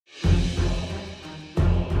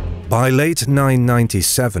By late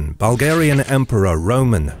 997, Bulgarian Emperor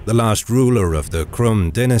Roman, the last ruler of the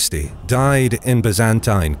Krum dynasty, died in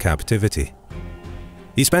Byzantine captivity.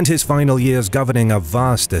 He spent his final years governing a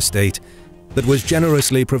vast estate that was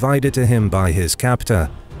generously provided to him by his captor,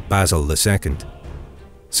 Basil II.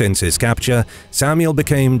 Since his capture, Samuel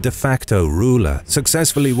became de facto ruler,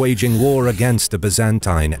 successfully waging war against the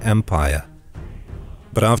Byzantine Empire.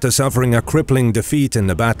 But after suffering a crippling defeat in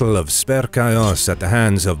the Battle of Skopje at the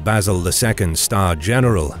hands of Basil II's star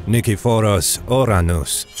general, Nikephoros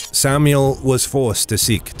Ouranos, Samuel was forced to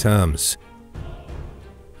seek terms.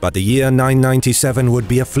 But the year 997 would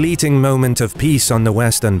be a fleeting moment of peace on the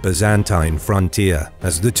western Byzantine frontier,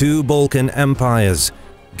 as the two Balkan empires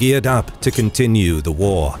geared up to continue the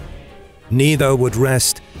war. Neither would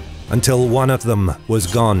rest until one of them was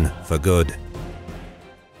gone for good.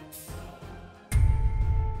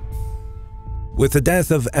 With the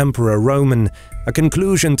death of Emperor Roman, a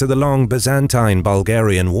conclusion to the long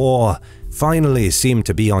Byzantine-Bulgarian War finally seemed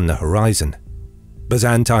to be on the horizon.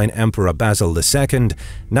 Byzantine Emperor Basil II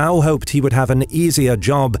now hoped he would have an easier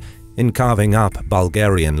job in carving up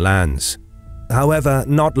Bulgarian lands. However,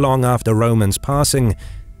 not long after Roman's passing,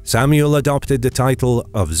 Samuel adopted the title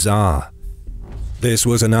of Tsar. This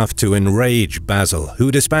was enough to enrage Basil,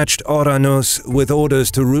 who dispatched Ouranos with orders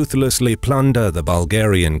to ruthlessly plunder the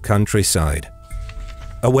Bulgarian countryside.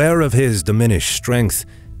 Aware of his diminished strength,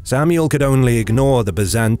 Samuel could only ignore the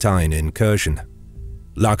Byzantine incursion.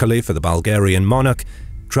 Luckily for the Bulgarian monarch,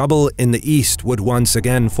 trouble in the east would once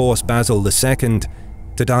again force Basil II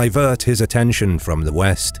to divert his attention from the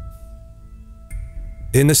west.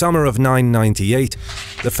 In the summer of 998,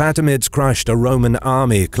 the Fatimids crushed a Roman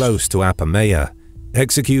army close to Apamea,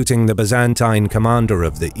 executing the Byzantine commander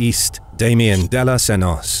of the east, Damian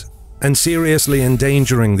Delasenos, and seriously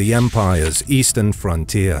endangering the empire's eastern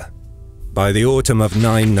frontier. By the autumn of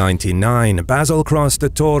 999, Basil crossed the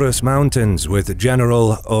Taurus Mountains with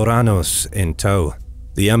General Ouranos in tow.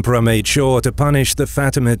 The emperor made sure to punish the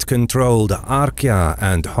Fatimid-controlled Archia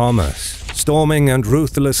and Homs, storming and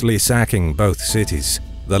ruthlessly sacking both cities.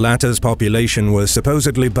 The latter's population was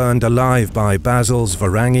supposedly burned alive by Basil's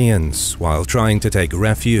Varangians while trying to take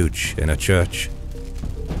refuge in a church.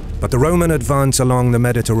 But the Roman advance along the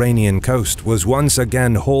Mediterranean coast was once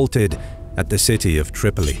again halted at the city of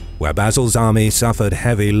Tripoli, where Basil's army suffered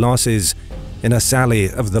heavy losses in a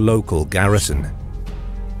sally of the local garrison.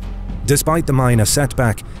 Despite the minor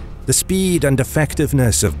setback, the speed and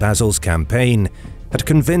effectiveness of Basil's campaign had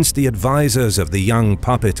convinced the advisors of the young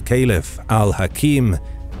puppet caliph al-Hakim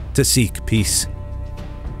to seek peace.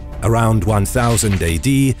 Around 1000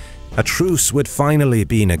 AD, a truce would finally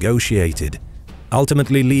be negotiated,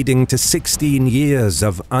 ultimately leading to 16 years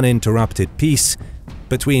of uninterrupted peace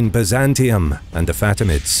between Byzantium and the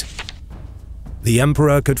Fatimids. The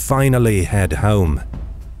emperor could finally head home.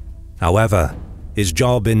 However, his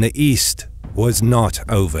job in the east was not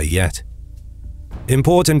over yet.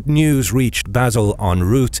 Important news reached Basil en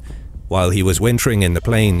route while he was wintering in the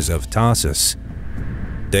plains of Tarsus.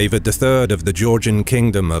 David III of the Georgian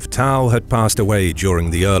kingdom of Tau had passed away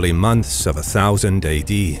during the early months of 1000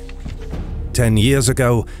 AD. 10 years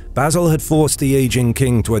ago, Basil had forced the aging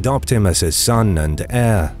king to adopt him as his son and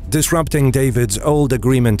heir, disrupting David's old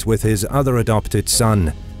agreement with his other adopted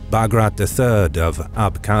son, Bagrat III of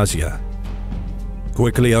Abkhazia.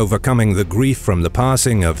 Quickly overcoming the grief from the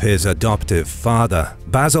passing of his adoptive father,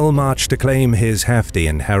 Basil marched to claim his hefty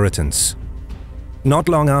inheritance. Not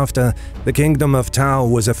long after, the kingdom of Tau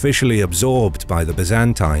was officially absorbed by the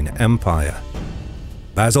Byzantine Empire.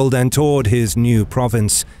 Basil then toured his new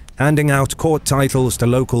province, handing out court titles to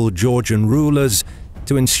local Georgian rulers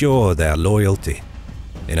to ensure their loyalty.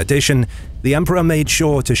 In addition, the emperor made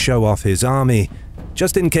sure to show off his army,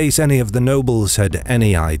 just in case any of the nobles had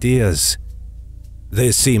any ideas.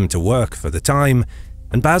 This seemed to work for the time,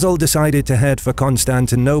 and Basil decided to head for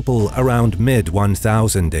Constantinople around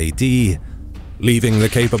mid-1000 AD, leaving the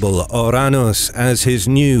capable Ouranos as his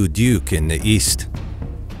new duke in the east.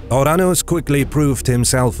 Ouranos quickly proved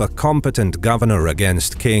himself a competent governor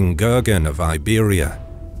against King Gurgen of Iberia.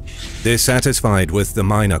 Dissatisfied with the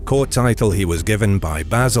minor court title he was given by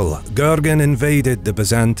Basil, Gurgen invaded the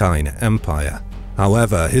Byzantine Empire.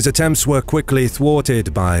 However, his attempts were quickly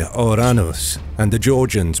thwarted by Ouranos, and the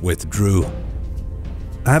Georgians withdrew.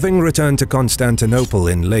 Having returned to Constantinople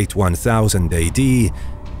in late 1000 AD,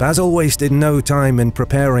 Basil wasted no time in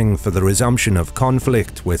preparing for the resumption of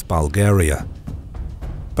conflict with Bulgaria.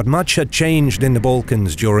 But much had changed in the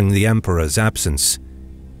Balkans during the emperor's absence.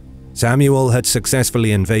 Samuel had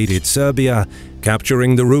successfully invaded Serbia,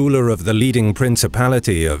 capturing the ruler of the leading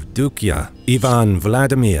principality of Dukia, Ivan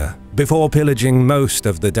Vladimir, before pillaging most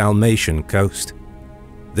of the Dalmatian coast.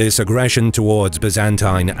 This aggression towards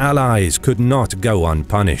Byzantine allies could not go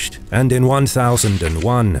unpunished, and in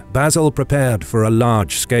 1001, Basil prepared for a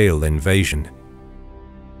large-scale invasion.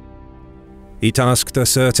 He tasked a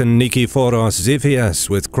certain Nikephoros Xiphias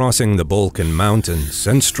with crossing the Balkan mountains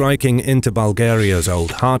and striking into Bulgaria's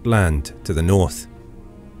old heartland to the north.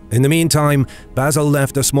 In the meantime, Basil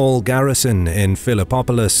left a small garrison in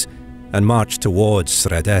Philippopolis and marched towards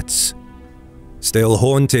Sredets. Still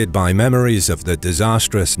haunted by memories of the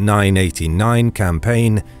disastrous 989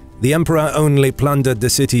 campaign, the emperor only plundered the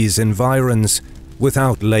city's environs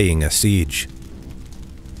without laying a siege.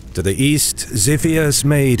 To the east, Xiphias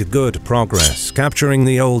made good progress, capturing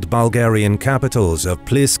the old Bulgarian capitals of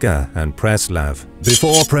Pliska and Preslav,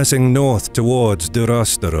 before pressing north towards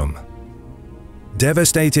Durostorum.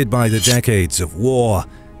 Devastated by the decades of war,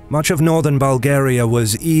 much of northern Bulgaria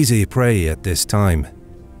was easy prey at this time.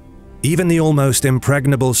 Even the almost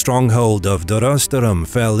impregnable stronghold of Durostorum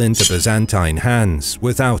fell into Byzantine hands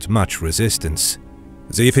without much resistance.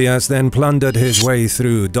 Xiphias then plundered his way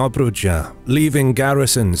through Dobruja, leaving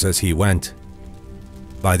garrisons as he went.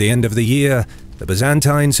 By the end of the year, the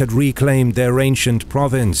Byzantines had reclaimed their ancient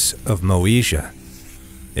province of Moesia.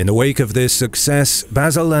 In the wake of this success,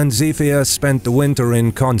 Basil and Xiphias spent the winter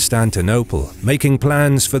in Constantinople, making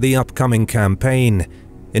plans for the upcoming campaign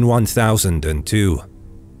in 1002.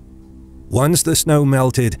 Once the snow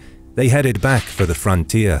melted, they headed back for the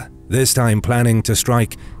frontier, this time planning to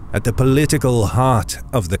strike at the political heart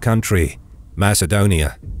of the country,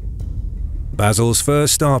 Macedonia. Basil's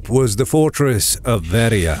first stop was the fortress of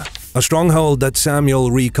Veria, a stronghold that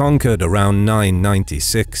Samuel reconquered around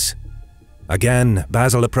 996. Again,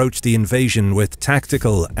 Basil approached the invasion with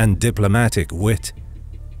tactical and diplomatic wit.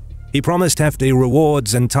 He promised hefty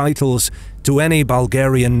rewards and titles to any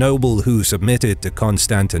Bulgarian noble who submitted to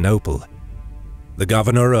Constantinople. The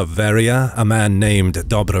governor of Veria, a man named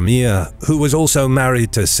Dobromir, who was also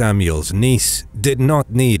married to Samuel's niece, did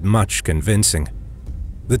not need much convincing.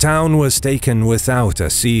 The town was taken without a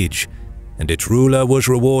siege, and its ruler was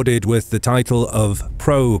rewarded with the title of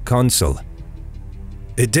proconsul.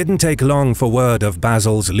 It didn't take long for word of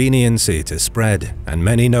Basil's leniency to spread, and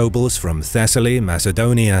many nobles from Thessaly,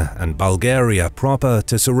 Macedonia, and Bulgaria proper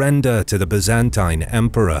to surrender to the Byzantine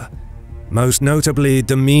emperor, most notably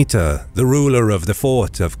Demeter, the ruler of the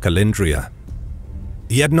fort of Calindria.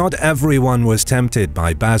 Yet not everyone was tempted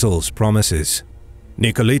by Basil's promises.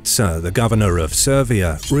 Nikolica, the governor of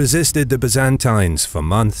Servia, resisted the Byzantines for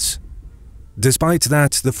months. Despite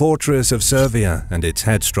that, the fortress of Servia and its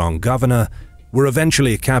headstrong governor were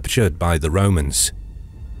eventually captured by the Romans.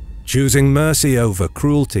 Choosing mercy over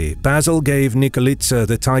cruelty, Basil gave Nikolica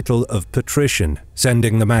the title of patrician,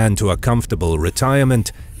 sending the man to a comfortable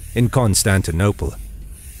retirement in Constantinople.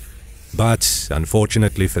 But,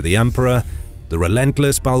 unfortunately for the emperor, the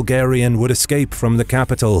relentless Bulgarian would escape from the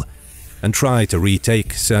capital and try to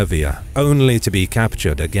retake Servia, only to be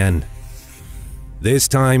captured again. This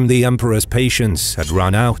time the emperor's patience had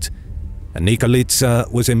run out, and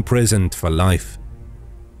Nikolica was imprisoned for life.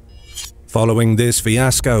 Following this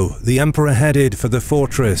fiasco, the emperor headed for the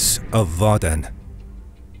fortress of Voden.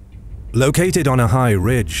 Located on a high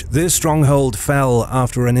ridge, this stronghold fell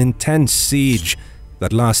after an intense siege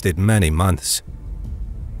that lasted many months.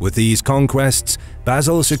 With these conquests,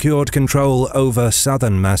 Basil secured control over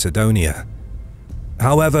southern Macedonia.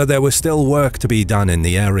 However, there was still work to be done in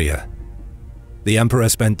the area. The emperor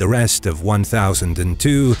spent the rest of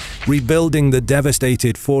 1002 rebuilding the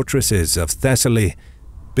devastated fortresses of Thessaly,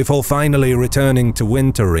 before finally returning to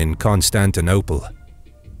winter in Constantinople.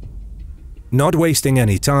 Not wasting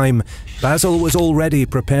any time, Basil was already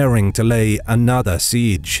preparing to lay another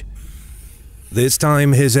siege. This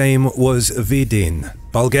time his aim was Vidin,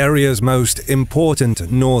 Bulgaria's most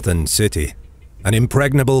important northern city, an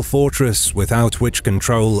impregnable fortress without which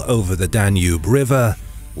control over the Danube River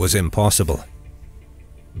was impossible.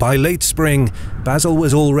 By late spring, Basil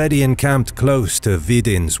was already encamped close to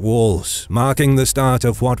Vidin's walls, marking the start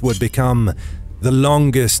of what would become the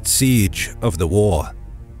longest siege of the war.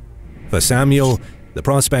 For Samuel, the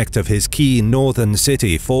prospect of his key northern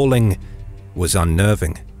city falling was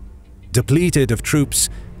unnerving. Depleted of troops,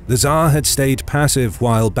 the Tsar had stayed passive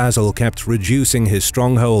while Basil kept reducing his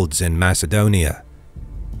strongholds in Macedonia.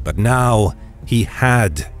 But now he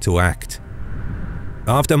had to act.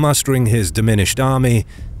 After mustering his diminished army,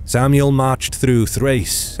 Samuel marched through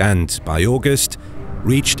Thrace and, by August,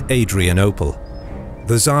 reached Adrianople.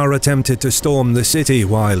 The Tsar attempted to storm the city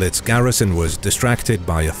while its garrison was distracted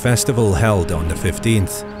by a festival held on the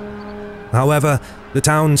 15th. However, the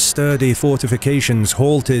town's sturdy fortifications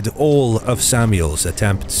halted all of Samuel's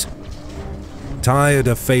attempts. Tired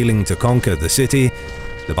of failing to conquer the city,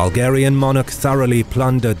 the Bulgarian monarch thoroughly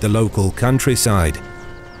plundered the local countryside,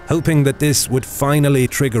 hoping that this would finally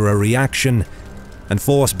trigger a reaction and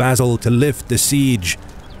force Basil to lift the siege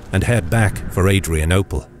and head back for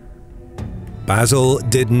Adrianople. Basil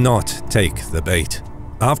did not take the bait.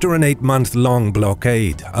 After an 8-month-long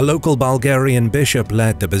blockade, a local Bulgarian bishop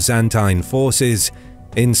led the Byzantine forces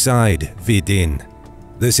inside Vidin.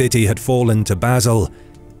 The city had fallen to Basil,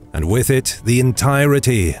 and with it the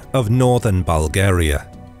entirety of northern Bulgaria.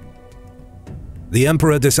 The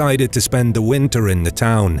emperor decided to spend the winter in the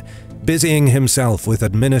town, busying himself with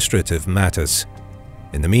administrative matters.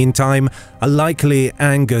 In the meantime, a likely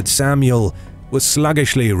angered Samuel was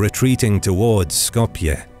sluggishly retreating towards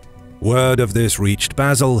Skopje. Word of this reached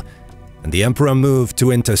Basil, and the emperor moved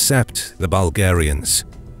to intercept the Bulgarians.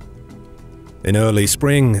 In early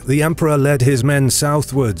spring, the emperor led his men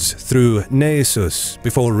southwards through Naissus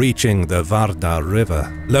before reaching the Vardar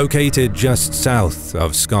River, located just south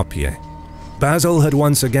of Skopje. Basil had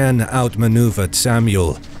once again outmaneuvered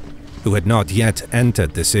Samuel, who had not yet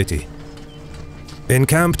entered the city.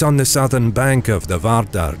 Encamped on the southern bank of the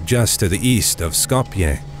Vardar, just to the east of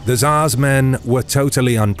Skopje, the Tsar's men were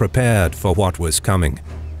totally unprepared for what was coming.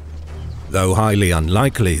 Though highly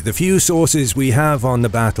unlikely, the few sources we have on the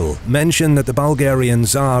battle mention that the Bulgarian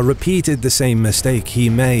Tsar repeated the same mistake he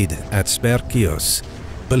made at Sperchios,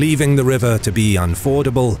 believing the river to be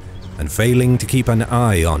unfordable and failing to keep an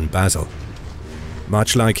eye on Basil.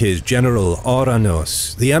 Much like his general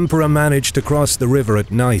Oranos, the emperor managed to cross the river at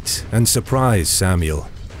night and surprise Samuel.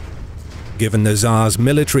 Given the Tsar's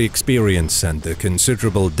military experience and the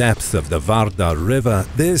considerable depth of the Vardar River,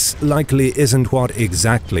 this likely isn't what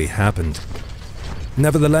exactly happened.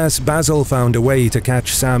 Nevertheless, Basil found a way to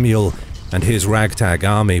catch Samuel and his ragtag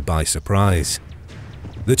army by surprise.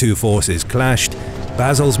 The two forces clashed,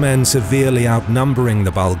 Basil's men severely outnumbering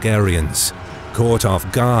the Bulgarians. Caught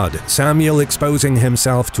off guard, Samuel exposing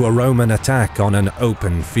himself to a Roman attack on an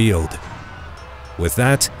open field. With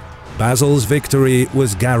that, Basil's victory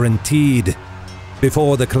was guaranteed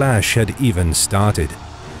before the clash had even started.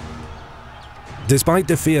 Despite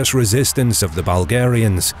the fierce resistance of the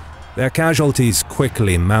Bulgarians, their casualties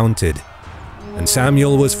quickly mounted, and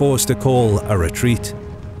Samuel was forced to call a retreat.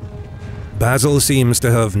 Basil seems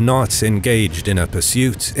to have not engaged in a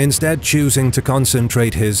pursuit, instead choosing to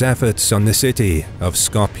concentrate his efforts on the city of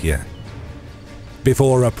Skopje.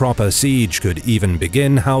 Before a proper siege could even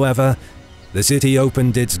begin, however, the city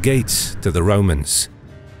opened its gates to the Romans.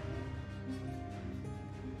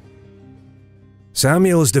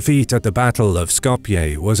 Samuel's defeat at the Battle of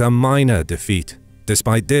Skopje was a minor defeat.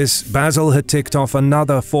 Despite this, Basil had ticked off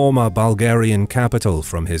another former Bulgarian capital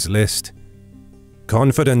from his list.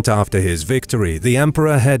 Confident after his victory, the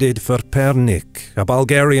emperor headed for Pernik, a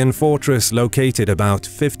Bulgarian fortress located about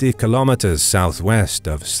 50 kilometers southwest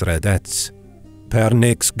of Sredets.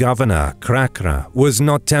 Pernik's governor, Krakra, was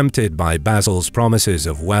not tempted by Basil's promises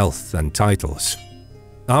of wealth and titles.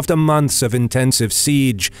 After months of intensive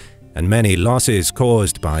siege and many losses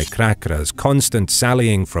caused by Krakra's constant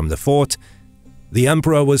sallying from the fort, the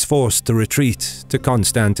emperor was forced to retreat to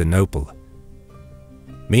Constantinople.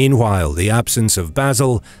 Meanwhile, the absence of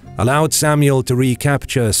Basil allowed Samuel to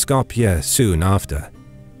recapture Skopje soon after.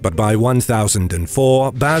 But by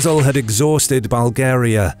 1004, Basil had exhausted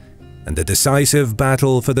Bulgaria, and the decisive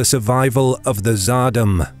battle for the survival of the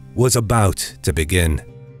Tsardom was about to begin.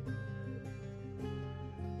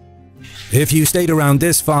 If you stayed around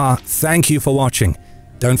this far, thank you for watching.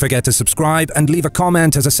 Don't forget to subscribe and leave a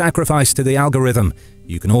comment as a sacrifice to the algorithm.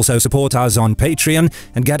 You can also support us on Patreon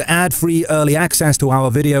and get ad-free early access to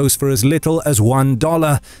our videos for as little as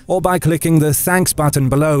 $1, or by clicking the thanks button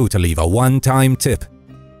below to leave a one-time tip.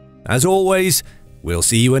 As always, we'll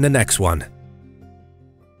see you in the next one.